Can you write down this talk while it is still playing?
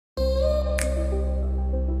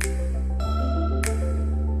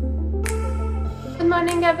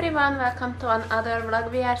morning everyone, welcome to another vlog.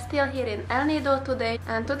 We are still here in El Nido today,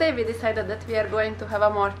 and today we decided that we are going to have a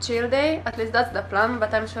more chill day. At least that's the plan,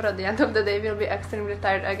 but I'm sure at the end of the day we'll be extremely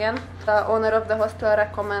tired again. The owner of the hostel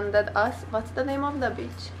recommended us, what's the name of the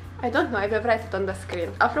beach? I don't know, I will write it on the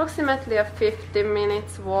screen. Approximately a 50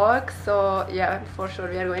 minutes walk, so yeah, for sure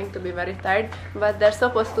we are going to be very tired. But there's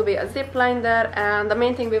supposed to be a zip line there, and the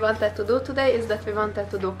main thing we wanted to do today is that we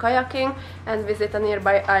wanted to do kayaking and visit a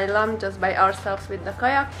nearby island just by ourselves with the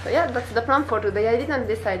kayak. So yeah, that's the plan for today. I didn't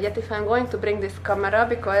decide yet if I'm going to bring this camera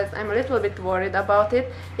because I'm a little bit worried about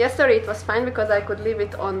it. Yesterday it was fine because I could leave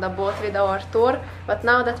it on the boat with our tour, but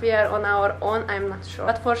now that we are on our own, I'm not sure.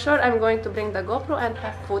 But for sure I'm going to bring the GoPro and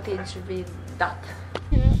have footage with that.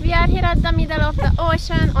 We are here at the middle of the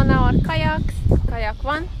ocean on our kayaks. Kayak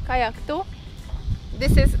 1, kayak 2.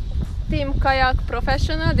 This is Team Kayak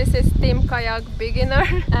Professional, this is Team Kayak Beginner.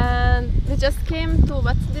 And we just came to,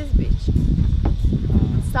 what's this beach?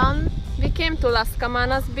 Sun. We came to Las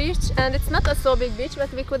Cabanas beach, and it's not a so big beach,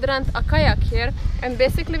 but we could rent a kayak here. And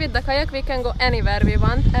basically with the kayak we can go anywhere we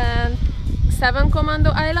want. And 7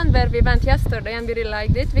 Commando Island, where we went yesterday and we really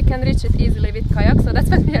liked it, we can reach it easily with kayak, so that's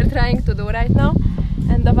what we are trying to do right now.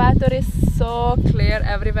 And the water is so clear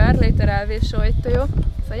everywhere, later I will show it to you.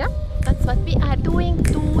 So yeah, that's what we are doing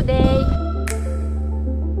today.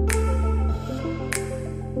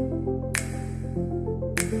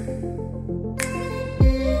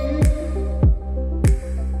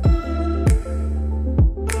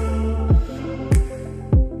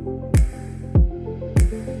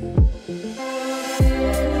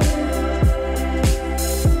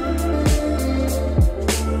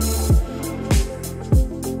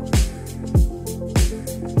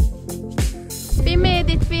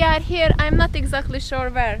 We are here, I'm not exactly sure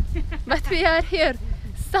where, but we are here,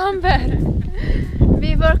 somewhere.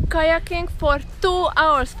 We were kayaking for 2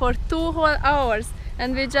 hours, for 2 whole hours,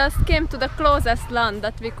 and we just came to the closest land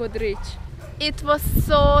that we could reach. It was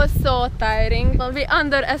so tiring. Well, we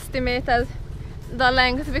underestimated the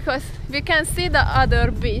length because we can see the other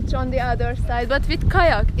beach on the other side, but with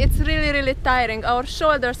kayak it's really tiring. Our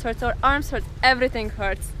shoulders hurt, our arms hurt, everything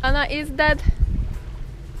hurts. Lana is dead,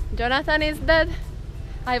 Jonathan is dead.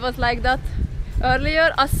 I was like that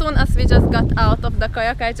earlier. As soon as we just got out of the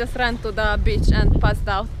kayak, I just ran to the beach and passed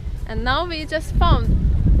out. And now we just found,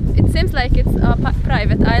 it seems like it's a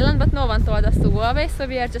private island, but no one told us to go away, so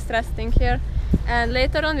we are just resting here. And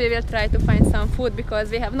later on we will try to find some food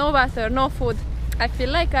because we have no water, no food. I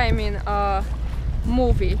feel like I'm in a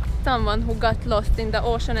movie. Someone who got lost in the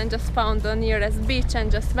ocean and just found the nearest beach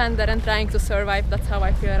and just went there and trying to survive. That's how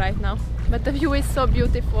I feel right now. But the view is so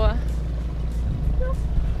beautiful.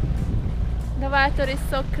 The water is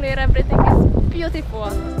so clear, everything is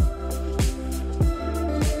beautiful.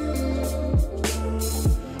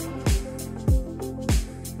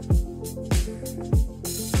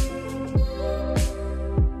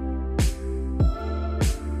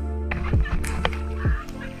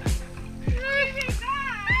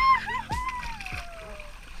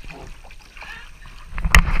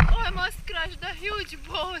 Almost crashed a huge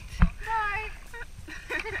boat. Bye.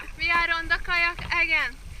 We are on the kayak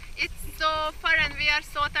again. It's so far and we are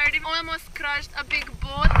so tired. We almost crashed a big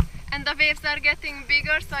boat and the waves are getting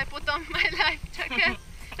bigger, so I put on my life jacket.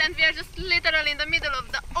 And we are just literally in the middle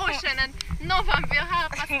of the ocean and no one will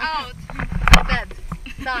help us out. Dead.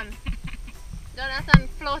 Done. Jonathan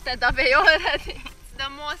floated away already. It's the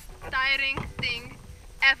most tiring thing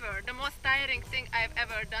ever. The most tiring thing I've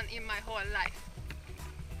ever done in my whole life.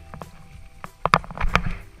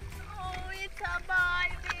 Oh, it's a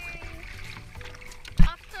baby!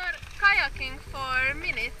 After kayaking for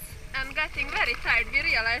minutes and getting very tired, we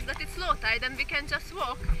realized that it's low tide and we can just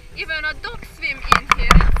walk. Even a dog swim in here.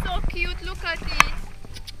 It's so cute. Look at it.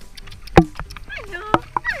 Hello,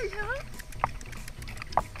 hello.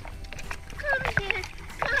 Come here.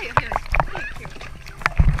 Come here. Thank you.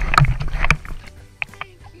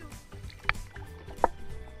 Thank you.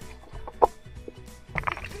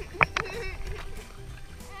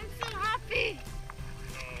 I'm so happy.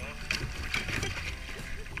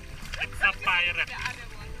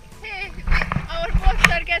 Hey, our boats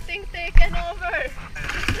are getting taken over.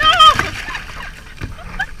 No!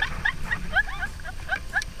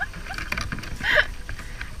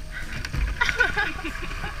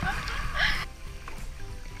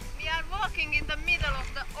 We are walking in the middle of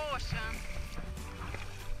the ocean.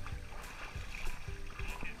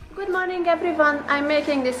 Good morning everyone, I'm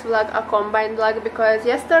making this vlog a combined vlog because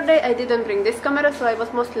yesterday I didn't bring this camera, so I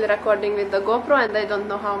was mostly recording with the GoPro and I don't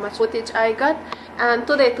know how much footage I got. And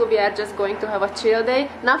today too we are just going to have a chill day.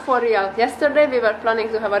 Not for real. Yesterday we were planning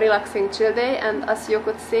to have a relaxing chill day, and as you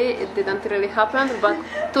could see, it didn't really happen, but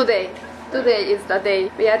today is the day.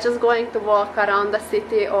 We are just going to walk around the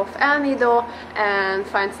city of El Nido and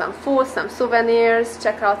find some food, some souvenirs,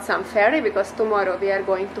 check out some ferry, because tomorrow we are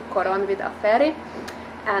going to Kaorin with a ferry.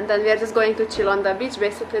 And then we are just going to chill on the beach.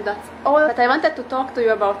 Basically that's all. But I wanted to talk to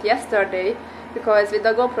you about yesterday, because with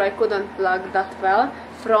the GoPro I couldn't vlog that well.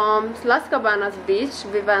 From Las Cabanas beach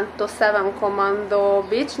we went to 7 Commando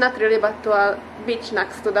beach, not really, but to a beach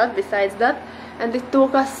next to that, besides that. And it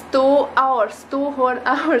took us 2 hours, 2 whole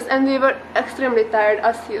hours, and we were extremely tired,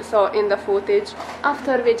 as you saw in the footage.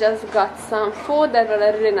 After we just got some food. There was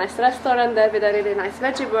a really nice restaurant there with a really nice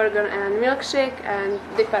veggie burger and milkshake and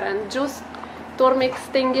different juice turmix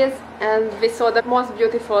thingies, and we saw the most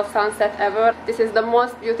beautiful sunset ever. This is the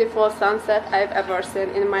most beautiful sunset I've ever seen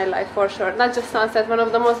in my life, for sure. Not just sunset, one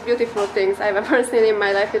of the most beautiful things I've ever seen in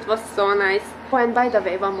my life. It was so nice. Oh, and by the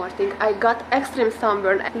way, one more thing. I got extreme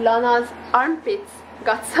sunburn. Lana's armpits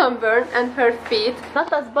got sunburn and her feet.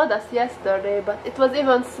 Not as bad as yesterday, but it was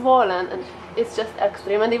even swollen, and it's just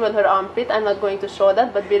extreme. And even her armpit, I'm not going to show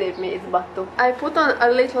that, but believe me, it's bad too. I put on a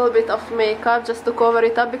little bit of makeup just to cover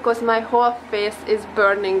it up, because my whole face is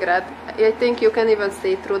burning red. I think you can even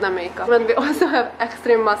see through the makeup. And we also have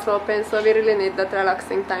extreme muscle pain, so we really need that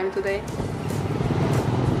relaxing time today.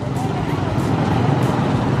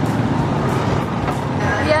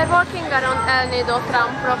 We are walking around El Nido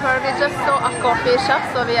town proper. We just saw a coffee shop,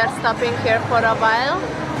 so we are stopping here for a while.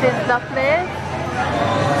 This is the place.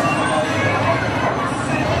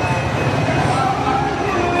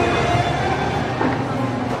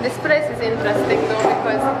 This place is interesting though,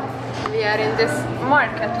 because we are in this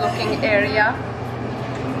market looking area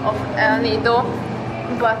of El Nido,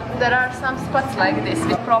 but there are some spots like this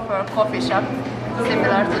with proper coffee shop,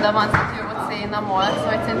 similar to the ones that you would see in a mall, so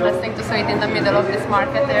it's interesting to see it in the middle of this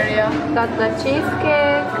market area. Got the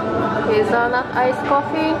cheesecake, hazelnut iced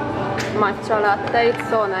coffee, matcha latte, it's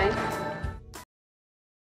so nice.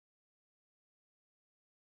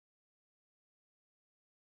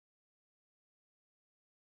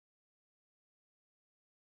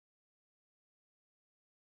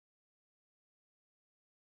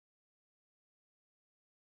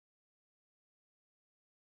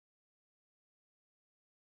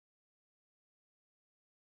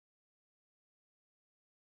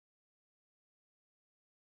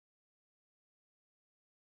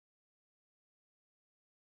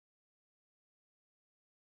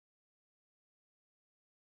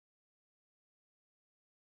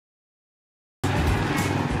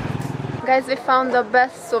 Guys, we found the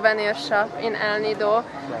best souvenir shop in El Nido.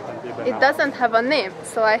 It doesn't have a name,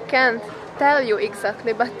 so I can't tell you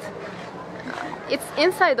exactly, but it's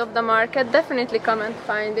inside of the market. Definitely come and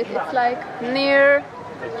find it. It's like near...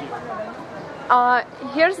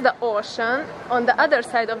 here's the ocean on the other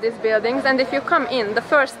side of these buildings, and if you come in the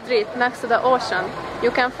first street next to the ocean,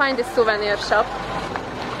 you can find this souvenir shop.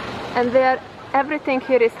 And everything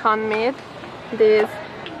here is handmade. These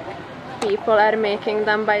people are making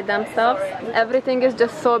them by themselves. Everything is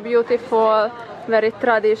just so beautiful, very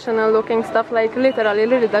traditional looking stuff, like literally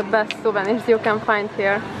really the best souvenirs you can find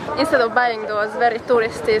here. Instead of buying those very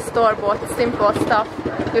touristy, store-bought, simple stuff,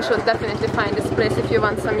 you should definitely find this place if you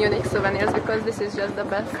want some unique souvenirs, because this is just the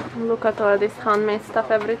best. Look at all this handmade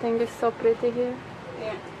stuff, everything is so pretty here.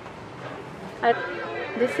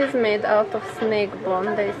 This is made out of snake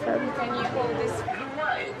bone, they said. Can you hold this?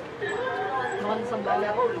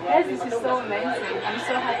 Yes, this is so amazing. I'm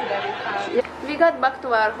so happy that we found it. We got back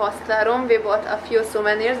to our hostel room. We bought a few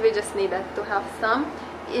souvenirs. We just needed to have some.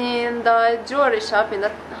 In the jewelry shop, in the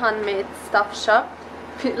handmade stuff shop,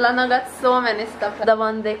 Lana got so many stuff. The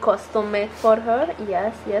one they custom made for her.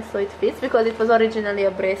 Yes, so it fits, because it was originally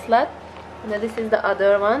a bracelet. And then this is the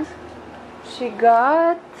other one. She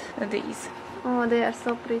got These. Oh, they are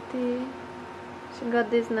so pretty. She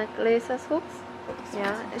got these necklaces, hooks.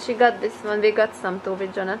 Yeah, she got this one. We got some too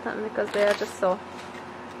with Jonathan, because they are just so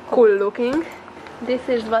cool looking. This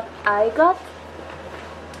is what I got.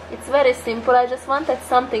 It's very simple. I just wanted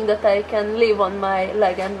something that I can leave on my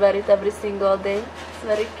leg and wear it every single day. It's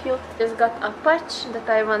very cute. Just got a patch that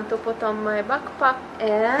I want to put on my backpack.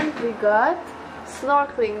 And we got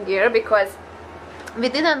snorkeling gear, because we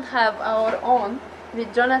didn't have our own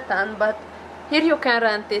with Jonathan, but here you can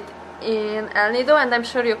rent it in El Nido, and I'm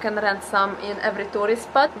sure you can rent some in every tourist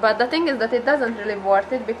spot. But the thing is that it doesn't really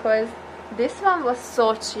worth it, because this one was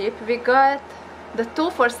so cheap. We got the two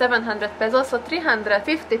for 700 pesos, so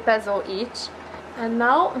 350 peso each. And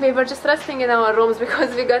now we were just resting in our rooms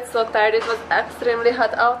because we got so tired. It was extremely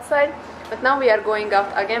hot outside. But now we are going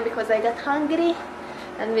out again because I got hungry.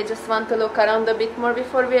 and we just want to look around a bit more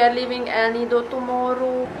before we are leaving El Nido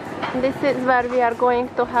tomorrow. This is where we are going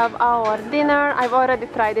to have our dinner. I've already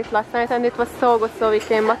tried it last night and it was so good, so we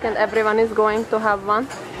came back and everyone is going to have one.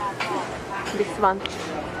 This one.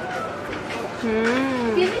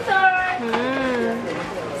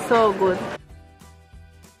 So good.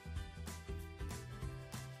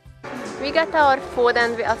 We got our food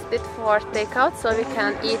and we asked it for takeout so we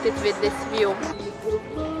can eat it with this view.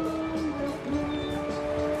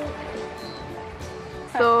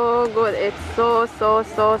 So good, it's so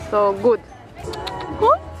good.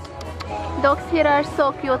 Dogs here are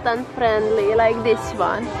so cute and friendly, like this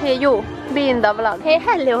one. Hey you, be in the vlog. Hey,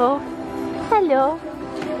 hello. Hello.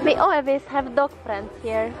 We always have dog friends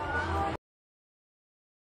here.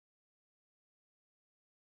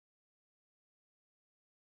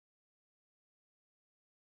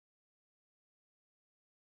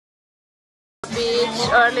 Beach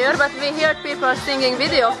earlier, but we heard people singing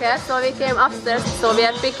VIDEOKE, so we came upstairs, so we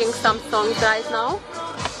are picking some songs right now.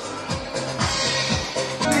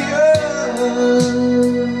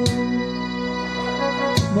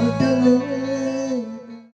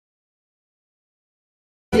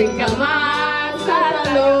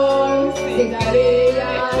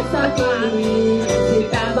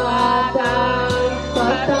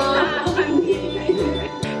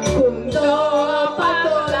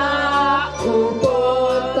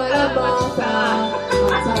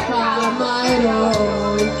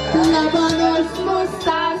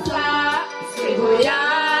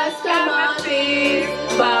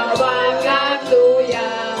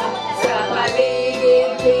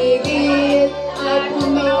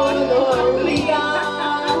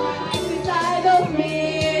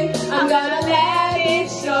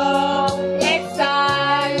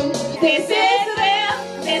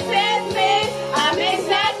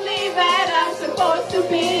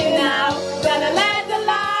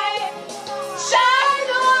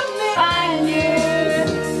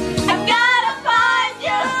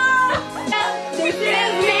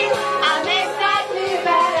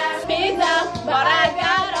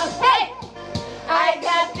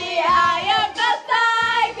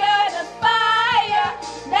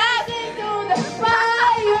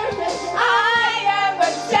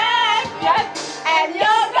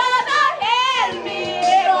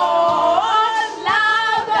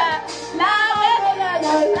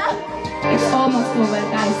 Almost over,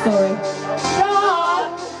 guys, sorry. Roar,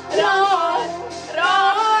 roar,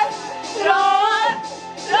 roar, roar,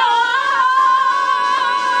 roar.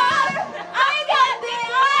 I got the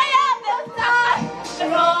eye of the sun.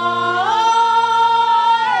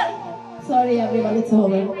 Roar. Sorry everyone, it's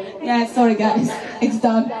over. Yeah, sorry guys, it's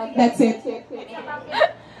done. That's it.